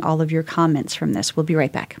hearing all of your comments from this. We'll be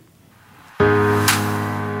right back.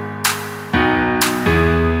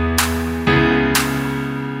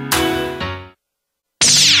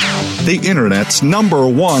 The Internet's number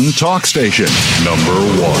one talk station. Number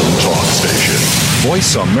one talk station.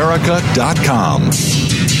 VoiceAmerica.com.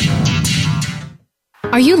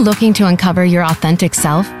 Are you looking to uncover your authentic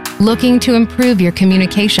self? Looking to improve your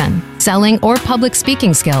communication, selling, or public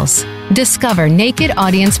speaking skills? Discover Naked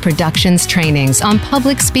Audience Productions trainings on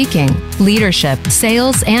public speaking, leadership,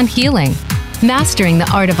 sales, and healing. Mastering the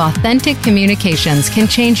art of authentic communications can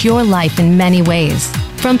change your life in many ways.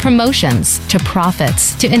 From promotions to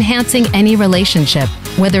profits to enhancing any relationship,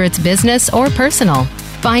 whether it's business or personal.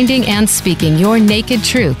 Finding and speaking your naked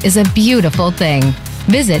truth is a beautiful thing.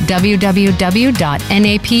 Visit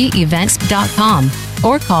www.napevents.com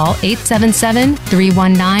or call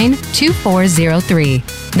 877-319-2403.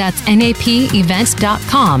 That's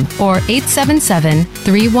napevents.com or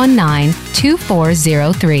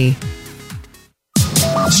 877-319-2403.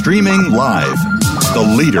 Streaming live. The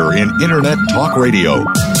leader in Internet talk radio.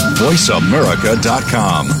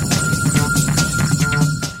 VoiceAmerica.com.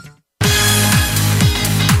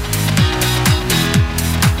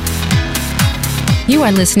 You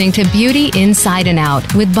are listening to Beauty Inside and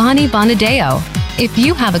Out with Bonnie Bonadeo. If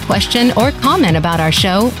you have a question or comment about our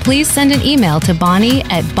show, please send an email to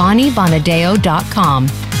bonnie@bonniebonadeo.com.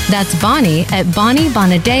 That's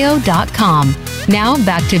bonnie@bonniebonadeo.com. Now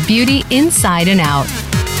back to Beauty Inside and Out.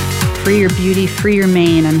 Free Your Beauty, Free Your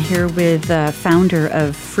Mane. I'm here with founder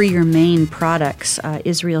of Free Your Mane Products,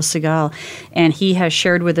 Israel Segal, and he has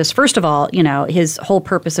shared with us, first of all, his whole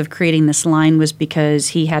purpose of creating this line was because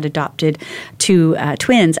he had adopted two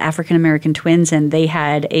twins, African-American twins, and they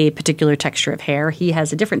had a particular texture of hair. He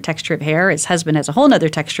has a different texture of hair. His husband has a whole other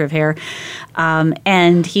texture of hair,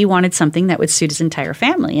 and he wanted something that would suit his entire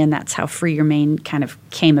family, and that's how Free Your Mane kind of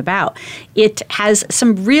came about. It has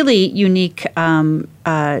some really unique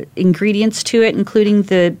ingredients to it, including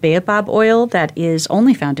the baobab oil that is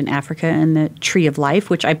only found in Africa and the tree of life,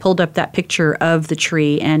 which I pulled up that picture of the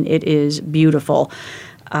tree, and it is beautiful.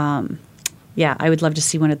 I would love to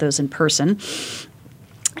see one of those in person.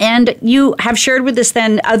 And you have shared with us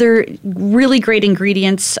then other really great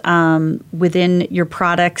ingredients within your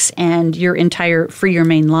products and your entire Free Your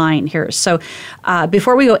Mane line here. So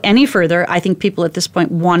before we go any further, I think people at this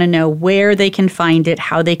point want to know where they can find it,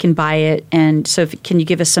 how they can buy it. And so can you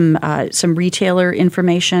give us some retailer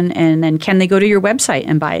information? And then can they go to your website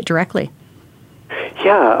and buy it directly?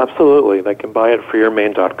 Yeah, absolutely. They can buy it at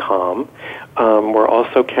freeyourmane.com. We're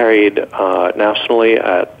also carried nationally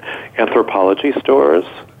at Anthropology stores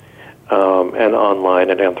and online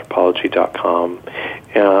at anthropology.com,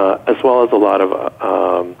 as well as a lot of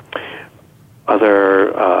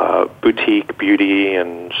other boutique beauty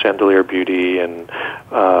and chandelier beauty and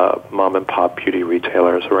mom and pop beauty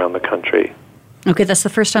retailers around the country. Okay, that's the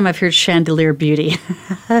first time I've heard chandelier beauty.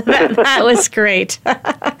 that was great.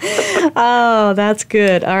 Oh, that's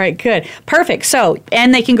good. All right, good. Perfect. So,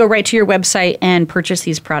 and they can go right to your website and purchase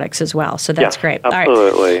these products as well. So that's great.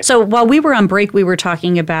 Absolutely. All right. So while we were on break, we were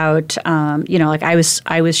talking about, like I was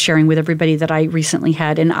sharing with everybody that I recently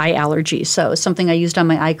had an eye allergy. So something I used on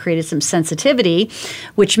my eye created some sensitivity,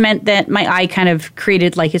 which meant that my eye kind of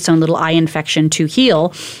created like its own little eye infection to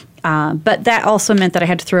heal. But that also meant that I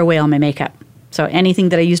had to throw away all my makeup. So anything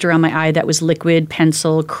that I used around my eye that was liquid,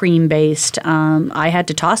 pencil, cream-based, I had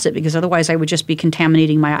to toss it because otherwise I would just be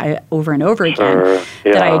contaminating my eye over and over again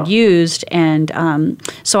that I had used. And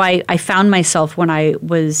so I found myself when I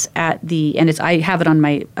was at I have it on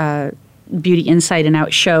my Beauty Inside and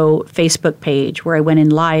Out Show Facebook page where I went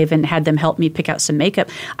in live and had them help me pick out some makeup.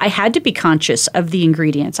 I had to be conscious of the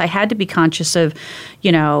ingredients. I had to be conscious of,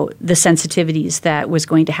 the sensitivities that was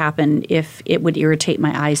going to happen if it would irritate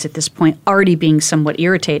my eyes at this point, already being somewhat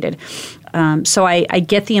irritated. So I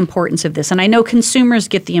get the importance of this. And I know consumers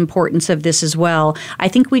get the importance of this as well. I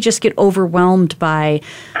think we just get overwhelmed by,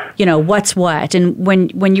 what's what. And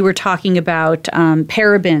when you were talking about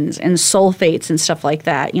parabens and sulfates and stuff like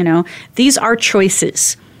that, these are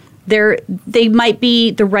choices. they might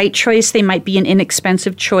be the right choice. They might be an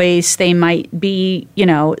inexpensive choice. They might be,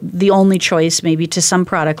 the only choice maybe to some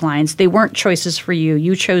product lines. They weren't choices for you.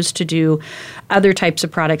 You chose to do other types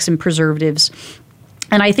of products and preservatives.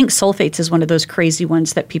 And I think sulfates is one of those crazy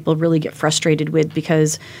ones that people really get frustrated with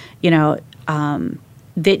because,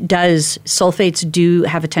 sulfates do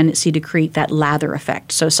have a tendency to create that lather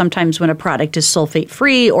effect. So sometimes when a product is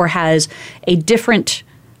sulfate-free or has a different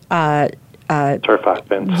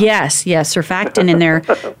surfactant. Yes, surfactant in there.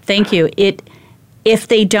 Thank you. If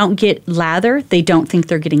they don't get lather, they don't think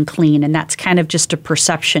they're getting clean, and that's kind of just a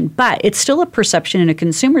perception. But it's still a perception in a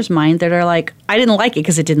consumer's mind that are like, I didn't like it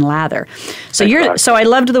because it didn't lather. So exactly. I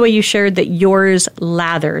loved the way you shared that yours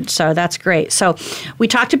lathered. So that's great. So we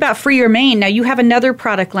talked about Free Your Mane. Now you have another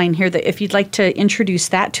product line here that if you'd like to introduce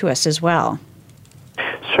that to us as well.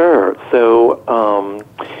 Sure. So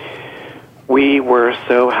we were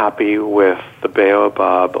so happy with the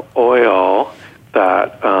baobab oil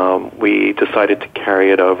that we decided to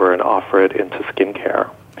carry it over and offer it into skincare,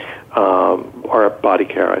 or body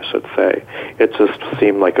care, I should say. It just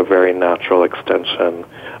seemed like a very natural extension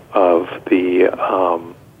of the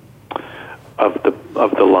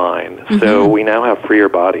line. Mm-hmm. So we now have Free Your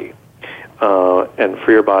Body, and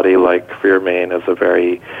Free Your Body, like Free Your Mane, is a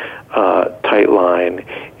very tight line.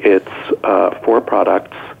 It's 4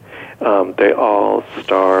 products. They all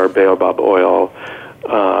star baobab oil.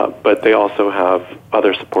 But they also have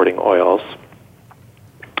other supporting oils.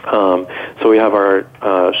 So we have our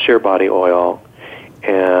sheer body oil,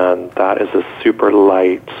 and that is a super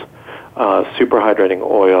light, super hydrating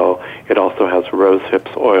oil. It also has rose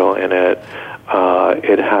hips oil in it.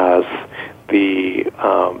 It has the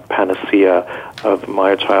panacea of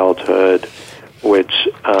my childhood, which,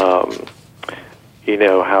 you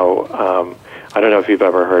know how, I don't know if you've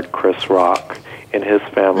ever heard Chris Rock. In his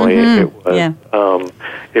family, it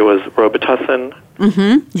was Robitussin.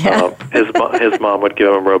 Mm-hmm. Yeah. His mom would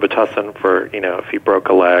give him Robitussin for, if he broke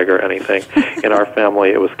a leg or anything. In our family,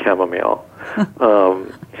 it was chamomile.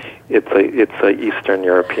 It's a Eastern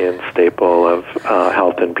European staple of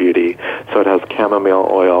health and beauty. So it has chamomile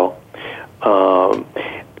oil,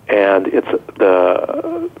 and it's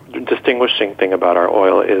the distinguishing thing about our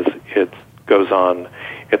oil is it goes on.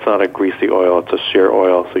 It's not a greasy oil; it's a sheer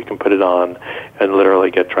oil, so you can put it on and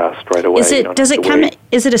literally get dressed right away. Is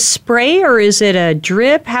it a spray or is it a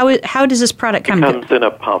drip? How does this product come? It comes in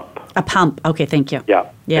a pump. A pump. Okay, thank you.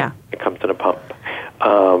 Yeah. It comes in a pump,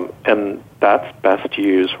 and that's best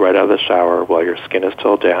used right out of the shower while your skin is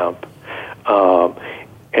still damp,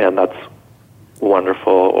 and that's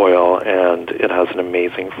wonderful oil, and it has an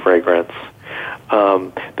amazing fragrance.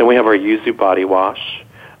 Then we have our yuzu body wash.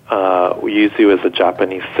 Yuzu is a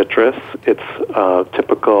Japanese citrus. It's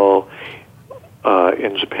typical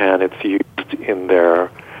in Japan. It's used in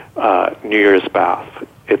their New Year's bath.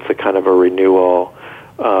 It's a kind of a renewal.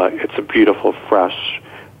 It's a beautiful, fresh,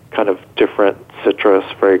 kind of different citrus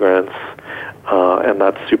fragrance, and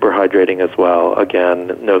that's super hydrating as well.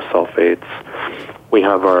 Again, no sulfates. We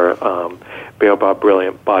have our Baobab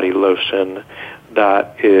Brilliant Body Lotion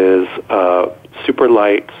that is super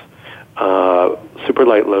light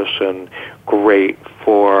lotion, great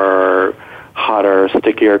for hotter,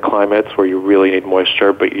 stickier climates where you really need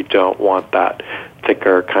moisture, but you don't want that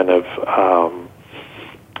thicker kind of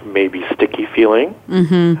maybe sticky feeling.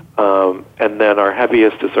 Mm-hmm. And then our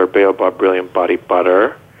heaviest is our Baobab Brilliant Body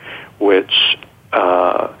Butter, which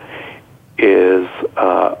is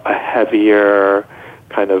a heavier,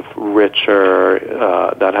 kind of richer,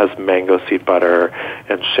 that has mango seed butter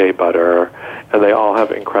and shea butter, and they all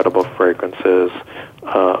have incredible fragrances.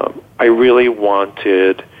 I really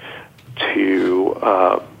wanted to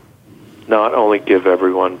not only give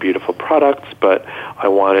everyone beautiful products, but I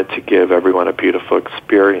wanted to give everyone a beautiful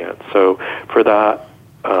experience. So for that,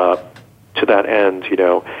 to that end,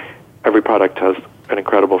 every product has an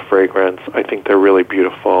incredible fragrance. I think they're really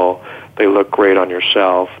beautiful. They look great on your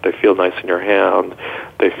shelf. They feel nice in your hand.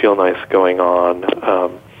 They feel nice going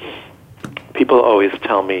on. People always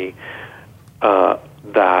tell me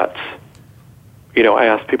that, I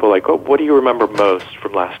ask people like, what do you remember most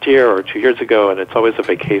from last year or 2 years ago? And it's always a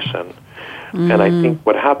vacation. Mm-hmm. And I think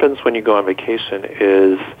what happens when you go on vacation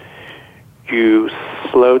is you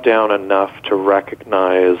slow down enough to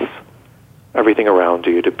recognize everything around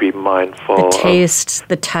you, to be mindful. The taste,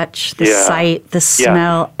 the touch, the sight, the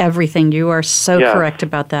smell, everything. You are so correct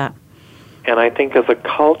about that. And I think as a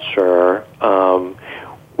culture,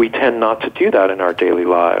 we tend not to do that in our daily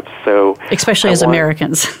lives. So, especially as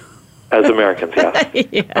Americans. As Americans, yes.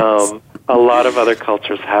 Yes. a lot of other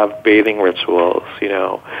cultures have bathing rituals.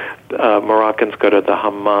 Moroccans go to the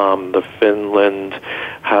hammam, the Finland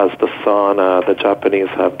has the sauna, the Japanese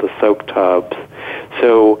have the soak tubs.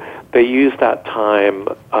 So they use that time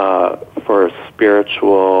for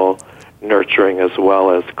spiritual nurturing as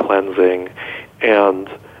well as cleansing. And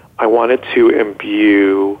I wanted to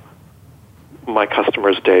imbue my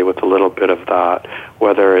customer's day with a little bit of that,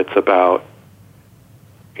 whether it's about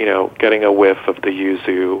getting a whiff of the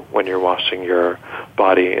yuzu when you're washing your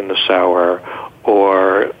body in the shower,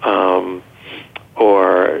 or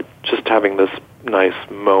just having this nice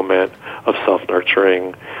moment of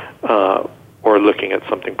self-nurturing, or looking at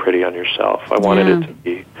something pretty on your shelf. I wanted it to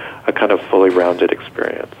be a kind of fully rounded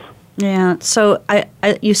experience. Yeah. So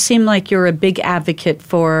you seem like you're a big advocate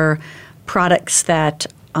for products that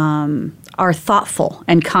are thoughtful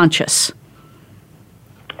and conscious.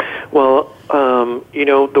 Well,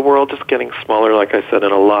 the world is getting smaller, like I said,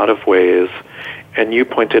 in a lot of ways. And you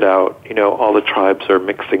pointed out, all the tribes are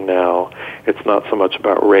mixing now. It's not so much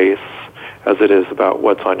about race as it is about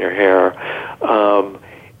what's on your hair.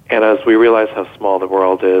 And as we realize how small the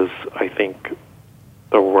world is, I think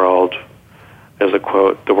the world, as a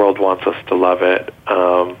quote, the world wants us to love it.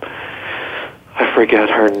 I forget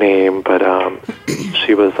her name, but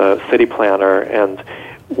she was a city planner, and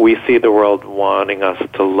we see the world wanting us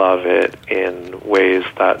to love it in ways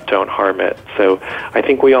that don't harm it. So I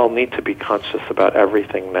think we all need to be conscious about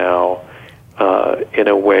everything now in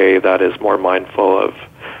a way that is more mindful of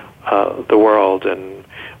the world and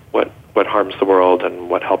what harms the world and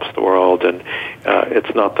what helps the world. And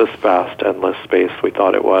it's not this vast, endless space we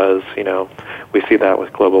thought it was. We see that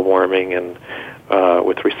with global warming and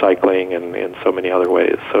with recycling and in so many other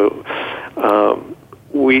ways. So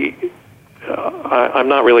I'm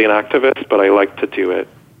not really an activist, but I like to do it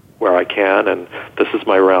where I can, and this is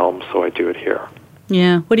my realm, so I do it here.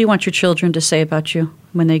 Yeah. What do you want your children to say about you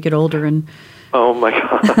when they get older? And oh my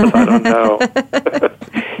God, I don't know.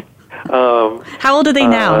 How old are they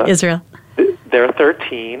now, Israel? They're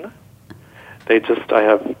 13. I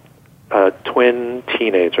have twin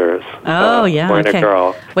teenagers. Oh, yeah. Boy and a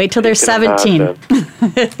girl. Wait till they're 17.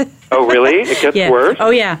 Oh, really? It gets worse? Oh,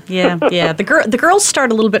 yeah. The girls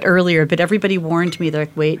start a little bit earlier, but everybody warned me. They're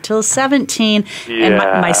like, wait till 17. Yeah,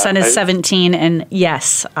 and my son is 17, and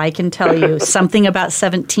yes, I can tell you, something about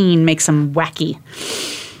 17 makes them wacky.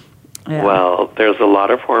 Yeah. Well, there's a lot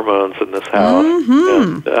of hormones in this house,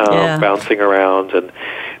 and bouncing around, and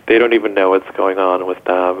they don't even know what's going on with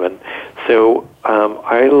them. And so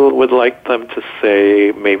I would like them to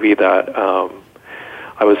say maybe that I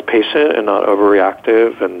was patient and not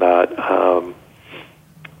overreactive, and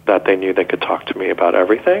that they knew they could talk to me about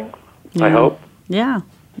everything. Yeah. I hope. Yeah,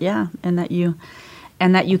 and that you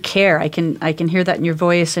care. I can hear that in your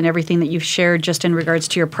voice and everything that you've shared just in regards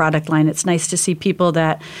to your product line. It's nice to see people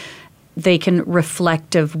that they can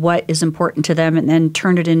reflect of what is important to them and then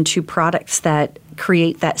turn it into products that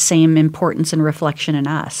create that same importance and reflection in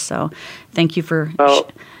us. So thank you for...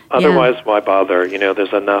 Otherwise, why bother?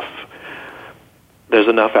 There's enough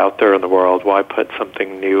out there in the world. Why put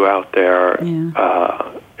something new out there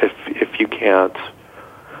if you can't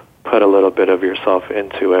put a little bit of yourself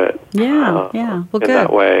into it Well, in good.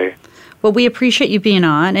 that way? Well, we appreciate you being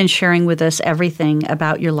on and sharing with us everything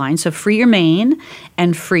about your line. So free your mane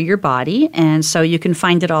and free your body. And so you can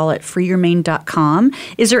find it all at freeyourmane.com.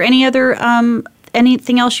 Is there any other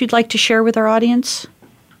anything else you'd like to share with our audience?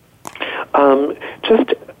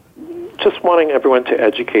 Just wanting everyone to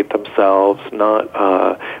educate themselves,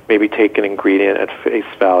 not maybe take an ingredient at face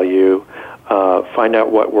value. Find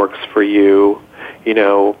out what works for you.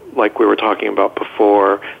 Like we were talking about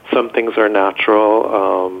before, some things are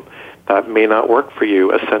natural that may not work for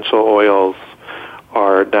you. Essential oils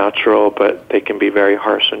are natural, but they can be very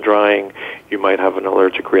harsh and drying. You might have an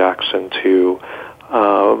allergic reaction to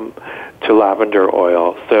lavender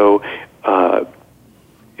oil. So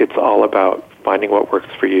it's all about finding what works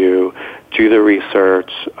for you, do the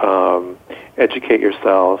research, educate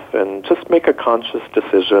yourself, and just make a conscious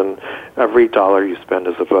decision. Every dollar you spend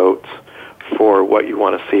is a vote for what you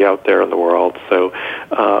want to see out there in the world. So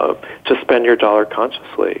just spend your dollar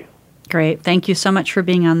consciously. Great. Thank you so much for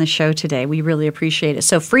being on the show today. We really appreciate it.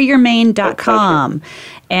 So freeyourmane.com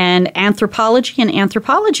and anthropology and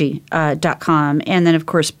anthropology.com. And then, of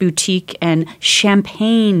course, boutique and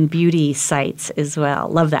champagne beauty sites as well.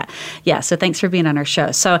 Love that. Yeah. So thanks for being on our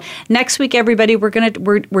show. So next week, everybody,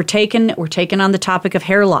 we're taking on the topic of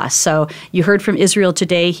hair loss. So you heard from Israel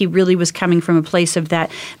today. He really was coming from a place of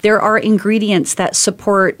that there are ingredients that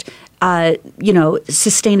support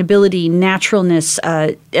sustainability, naturalness,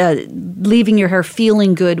 leaving your hair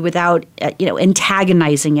feeling good without,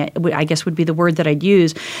 antagonizing it, I guess would be the word that I'd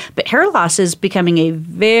use. But hair loss is becoming a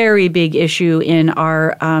very big issue in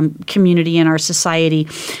our community and our society.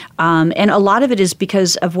 And a lot of it is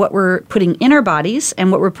because of what we're putting in our bodies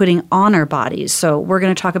and what we're putting on our bodies. So we're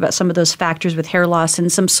going to talk about some of those factors with hair loss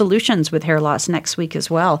and some solutions with hair loss next week as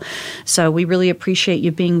well. So we really appreciate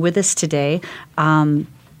you being with us today.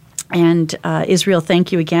 And Israel,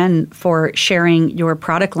 thank you again for sharing your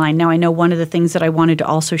product line. Now, I know one of the things that I wanted to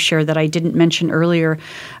also share that I didn't mention earlier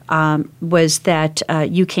was that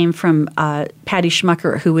you came from Patty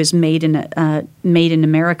Schmucker, who is Made in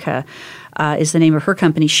America. Is the name of her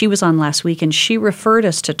company. She was on last week, and she referred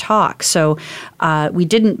us to talk. So we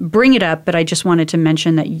didn't bring it up, but I just wanted to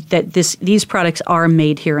mention that these products are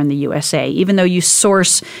made here in the USA. Even though you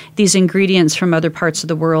source these ingredients from other parts of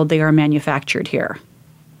the world, they are manufactured here.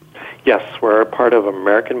 Yes, we're a part of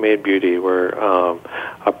American Made Beauty. We're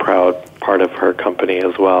a proud part of her company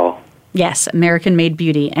as well. Yes, American Made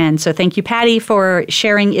Beauty. And so thank you, Patty, for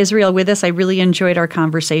sharing Israel with us. I really enjoyed our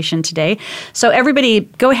conversation today. So everybody,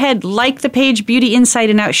 go ahead, like the page Beauty Inside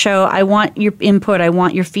and Out Show. I want your input. I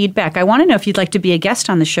want your feedback. I want to know if you'd like to be a guest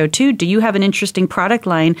on the show, too. Do you have an interesting product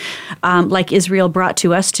line like Israel brought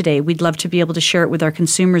to us today? We'd love to be able to share it with our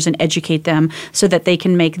consumers and educate them so that they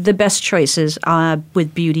can make the best choices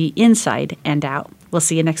with beauty inside and out. We'll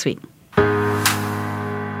see you next week.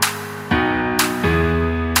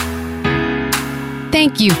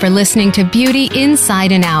 Thank you for listening to Beauty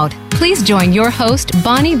Inside and Out. Please join your host,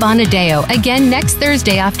 Bonnie Bonadeo, again next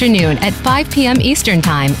Thursday afternoon at 5 p.m. Eastern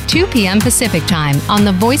Time, 2 p.m. Pacific Time on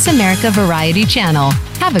the Voice America Variety Channel.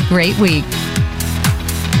 Have a great week.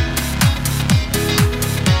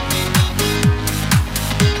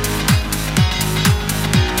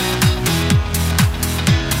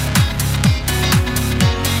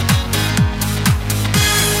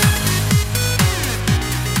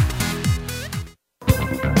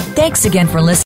 Thanks again for listening.